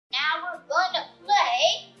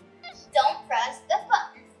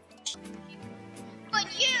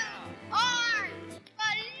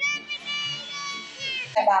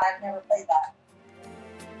god, I've never played that.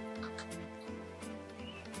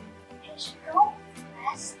 Just go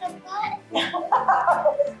press the button.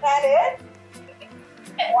 Is that it?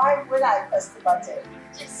 Why would I press the button?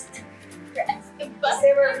 Just press the Is button.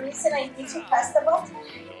 there a reason I need to press the button?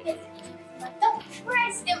 Don't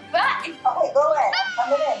press the button. Okay, go ahead. I'm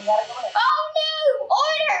coming in. You gotta go in. Oh no!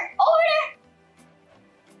 Order! Order!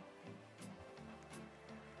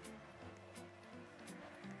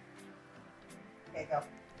 Okay, go.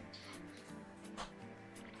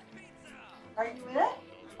 Are you in it?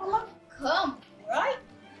 Mama? Come right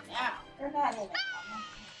now. You're not in it, Mama.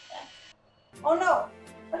 Oh no!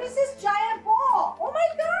 What is this giant ball? Oh my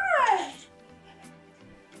gosh!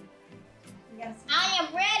 You gotta see. I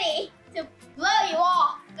am ready to blow you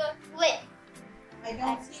off the cliff. I don't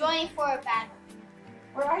I'm see. joining for a battle.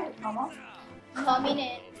 Where are you, Mama? Coming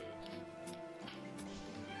in.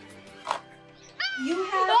 You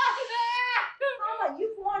have, Mama,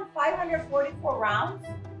 you've won 544 rounds.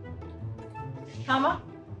 Mama,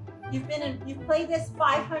 you've played this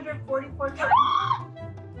 544 times.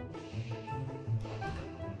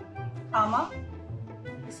 Mama,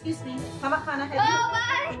 excuse me, Kamakana,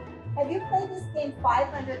 have you played this game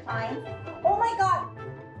 500 times? Oh my God.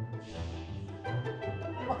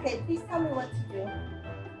 Okay, please tell me what to do.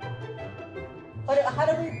 What do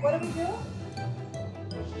we do?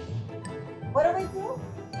 What do we do?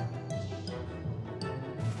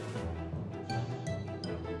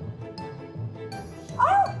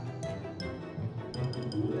 Oh!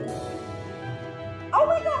 Oh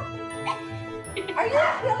my God! Are you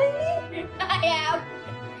killing me? I am.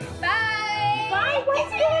 Bye. Bye,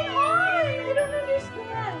 what's going on? I don't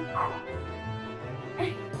understand.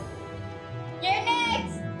 You're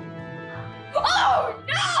next. Oh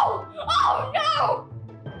no! Oh no!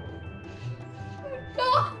 No!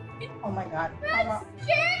 Oh my God. That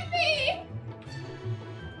scared me!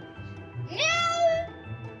 No!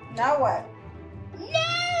 Now what?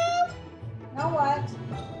 No! Now what?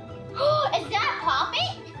 Is that pop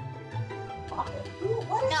it? Ooh,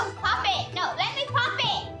 what is No, this? pop it! No, let me pop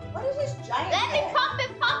it! What is this giant Let me head? pop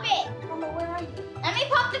it, pop it! Mama, where are you? Let me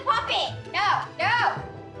pop the pop it! No, no!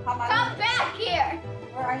 Mama, Come back here!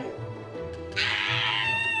 where are you?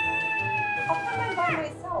 How come I'm by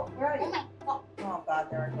myself? Where are Oh you? my. Oh God,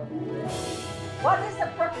 there I go. What is the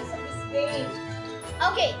purpose of this game?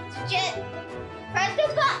 Okay, so just press the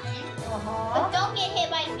button, Uh-huh. but don't get hit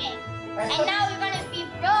by the game. Press And the- now we're gonna be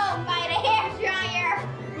blown by the hair dryer.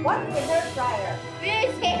 What? The hair dryer.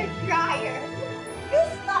 This hair dryer. You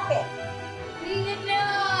stop it. No.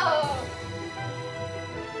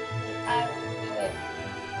 I will do it.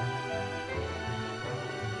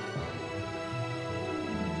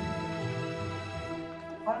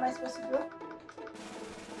 What am I supposed to do?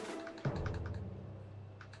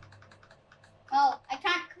 Oh, I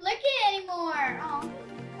can't click it anymore. Oh.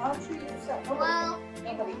 Why don't you use that? Well,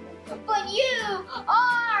 Nobody can. but you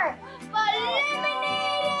are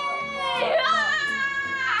eliminated.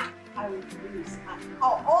 Ah! I refuse.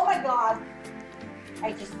 Oh my God.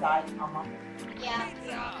 I just died, Mama. Yeah.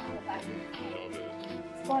 What's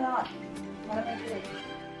going on? What am I doing?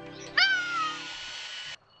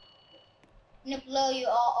 I'm gonna blow you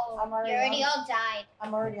all I'm over. already You already on. all died.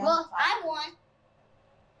 I'm already on Well, top. I won.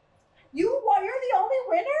 You're the only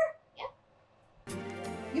winner? Yeah.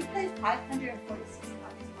 You played 546 times,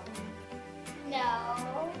 No.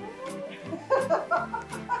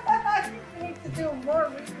 Mama. You need to do more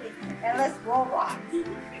weekly and less Roblox.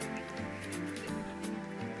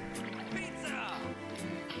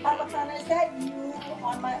 Kamakana, is that you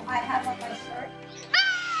on I have on my shirt?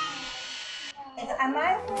 Am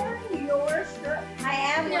I wearing your shirt? I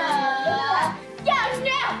am wearing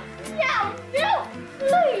No,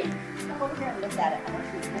 please. Come over here and look at it. I want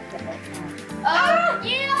you to look at it. Oh,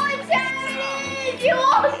 you know what's happening? You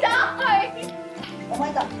all died. Oh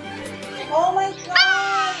my God. Oh my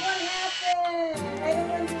God. What happened? I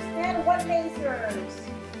don't understand. What lasers?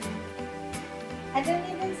 I didn't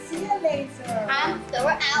even see a laser. So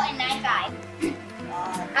we're out and I died.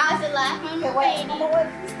 God. I was the last one Okay, wait. remaining. Mama, what?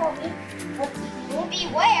 Please tell me what to do.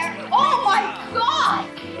 Beware. Oh my God.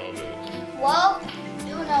 Well,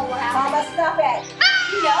 you know what happened. Mama, stop it.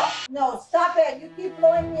 No. No, stop it. You keep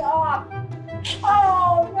blowing me off.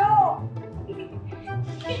 Oh, no.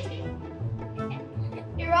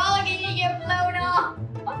 You're all gonna get blown off.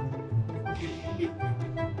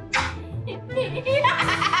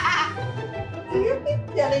 Do you keep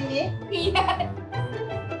killing me? Yeah.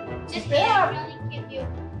 Just kidding, Yeah. I can only give you.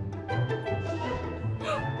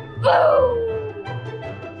 Boom!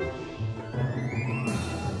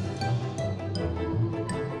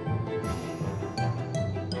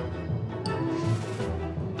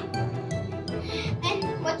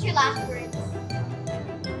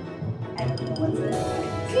 I don't know what's in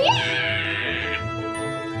it. Yeah!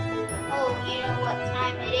 Oh, you know what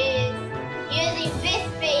time it is. Using this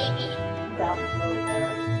baby. Down below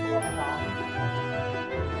there.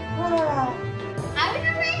 Oh, I'm in a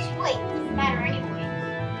rich place. Doesn't matter anyway.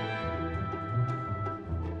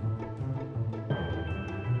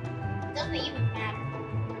 Doesn't even matter.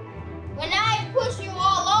 When I push you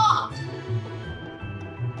all off.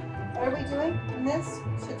 what are we doing in this?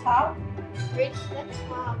 Chateau? Reach the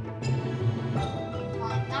top.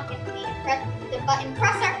 Well, I'm not going to be to press the button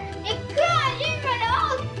presser. Because you know.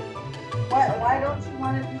 Why don't you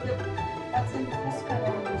want to do the what's in this kind of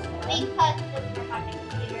understand? Because the button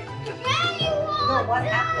here. Manual. No, what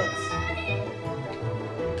happens?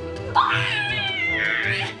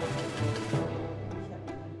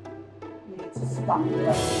 You need to stop it.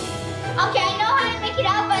 Okay, I know how to make it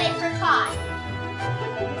up, but I forgot.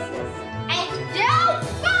 What is this? And don't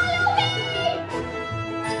follow me!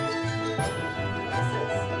 What is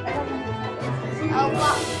this? I don't understand what this is. Oh,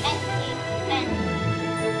 well, and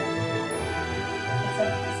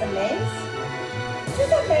It's a maze? This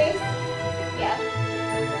is a maze? yeah.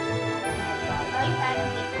 Oh, you had to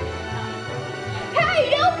make it. Hey,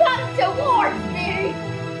 don't come towards me!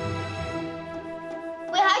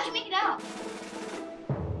 Wait, how'd you make it out?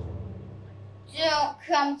 Don't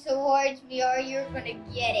come towards me or you're gonna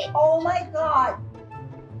get it. Oh my god!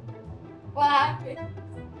 What happened?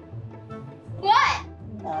 What?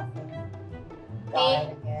 Nothing.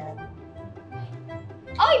 Died again.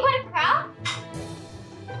 Oh, you bought a crown?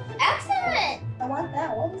 Excellent! I want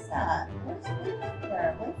that. What is that? What's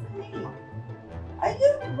there? What's the name? Are you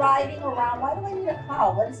riding around? Why do I need a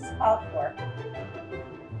cloud? What is this cloud for?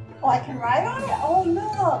 Oh, I can ride on it? Oh,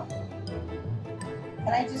 look!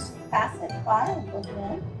 Can I just pass it by and look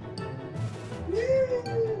in?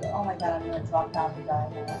 Woo! Oh my god, I'm gonna drop down and die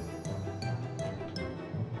now.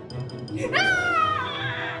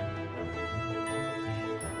 Ah!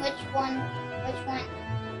 Which one? Which one?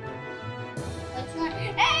 Which one?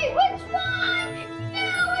 Hey, which one? No, I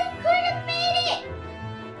could have made it!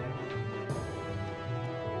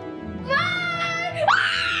 Ah!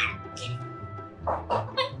 I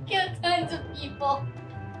killed tons of people.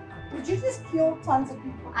 Did you just kill tons of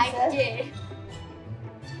people? I did.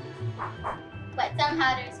 But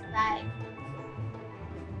somehow they survived.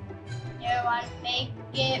 You want to make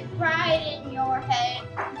it right in your head.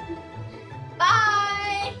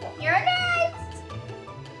 Bye! You're next!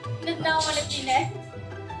 Does not want to be next.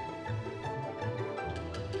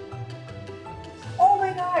 Oh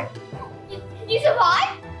my god! You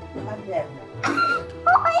survived? I'm dead.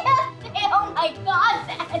 Oh, yeah. Oh my god,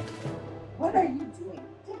 Dad. What are you doing?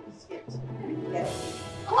 Take this shit. Get it.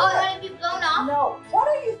 Oh, you want to be blown off? No. What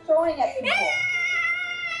are you throwing at people?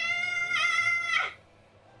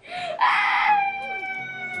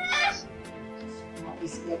 I'll be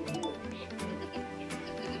scared of you.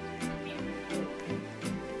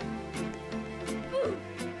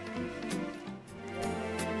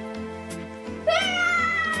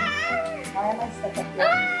 Why am I stuck up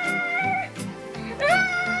here?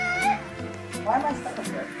 Why am I stuck up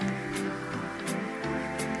here?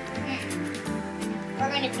 We're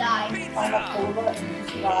gonna die. Climb up over and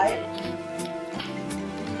just ride.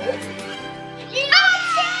 You know what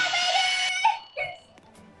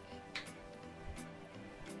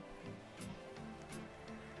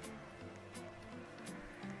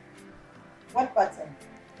What button?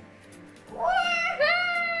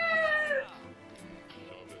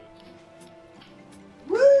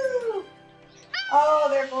 Woo! Oh,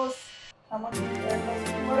 there goes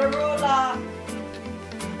Motorola.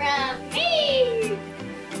 From me!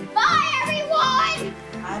 Bye, everyone!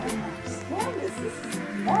 I don't understand this. This is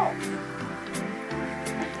nuts.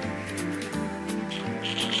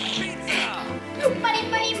 Money,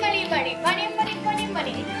 money, money, money, money, money, money,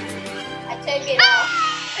 money. I took it off.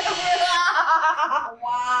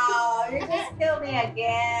 Wow, you just killed me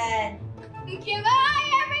again. Goodbye,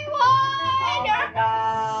 everyone! Oh my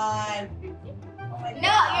god. Oh my No,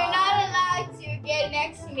 god. you're not allowed to get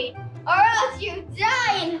next to me, or else you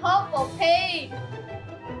die in awful pain.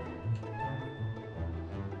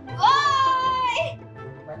 Bye!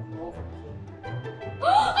 Run you over. I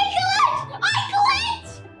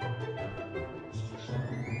glitched!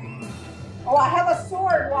 Oh, I have a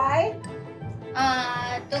sword. Why?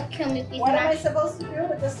 Don't kill me, please. What am I supposed to do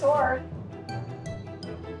with the sword?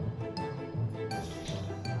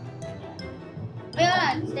 Wait,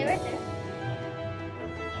 hold on. Stay right there.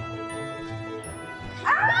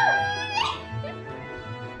 Ah!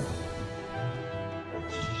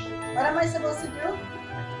 What am I supposed to do?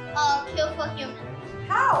 Kill for humans.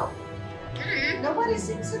 How? Mm-hmm. Nobody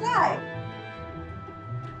seems to die.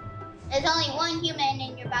 There's only one human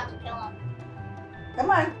and you're about to kill him. Come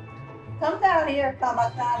on. Come down here,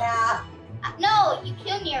 Kamakana. No, you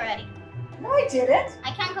killed me already. No, I didn't.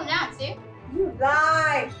 I can't come down, see? You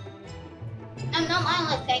lied. I'm not lying,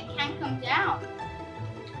 like I can't come down.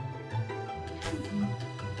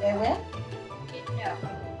 They win? No.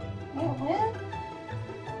 They win?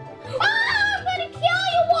 Ah, I'm gonna kill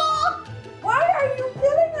you all! Why are you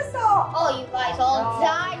killing us all? Oh, you guys all No.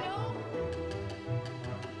 die. No.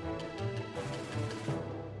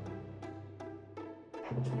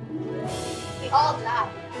 We all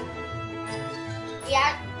died.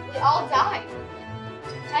 We all died.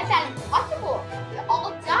 That's not impossible. We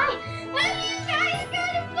all died. Have you guys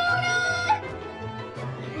got a photo?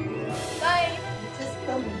 Bye. Just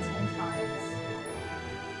kill me 10 times.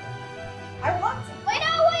 I want to. Wait,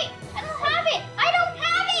 no, wait. I don't have it. I don't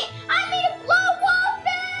have it. I made a blow wall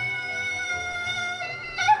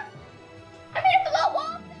I made a blow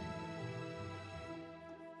wall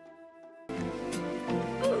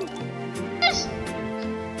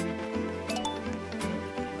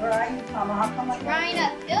Where are you, Kamakana? trying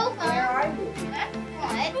to kill them. Where are you? That's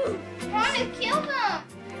what. Trying to kill them.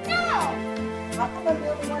 No. How come I'm the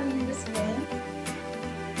only one in this game?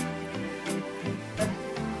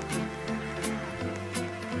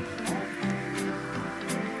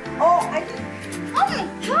 Oh, I did. Oh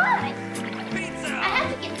my god. I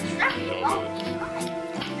have to get trapped a long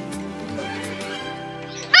time.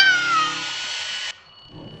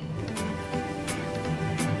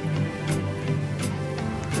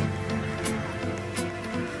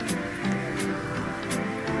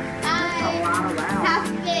 Have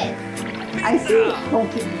this. I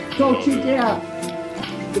see. Don't you dare.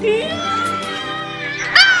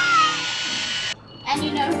 And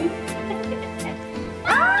you know who?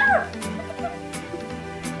 Ah!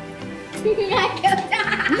 I killed her.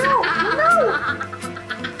 No, no.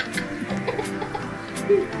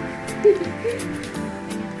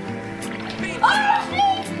 Oh,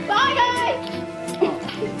 shit. Bye, guys.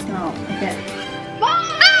 No, okay.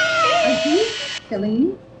 Bye. Are you killing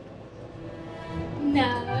me? No.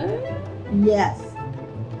 Yes.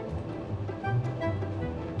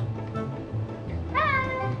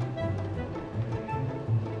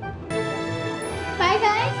 Bye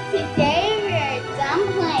guys, today we're done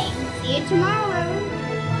playing. See you tomorrow. We're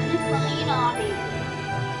going to play an audio.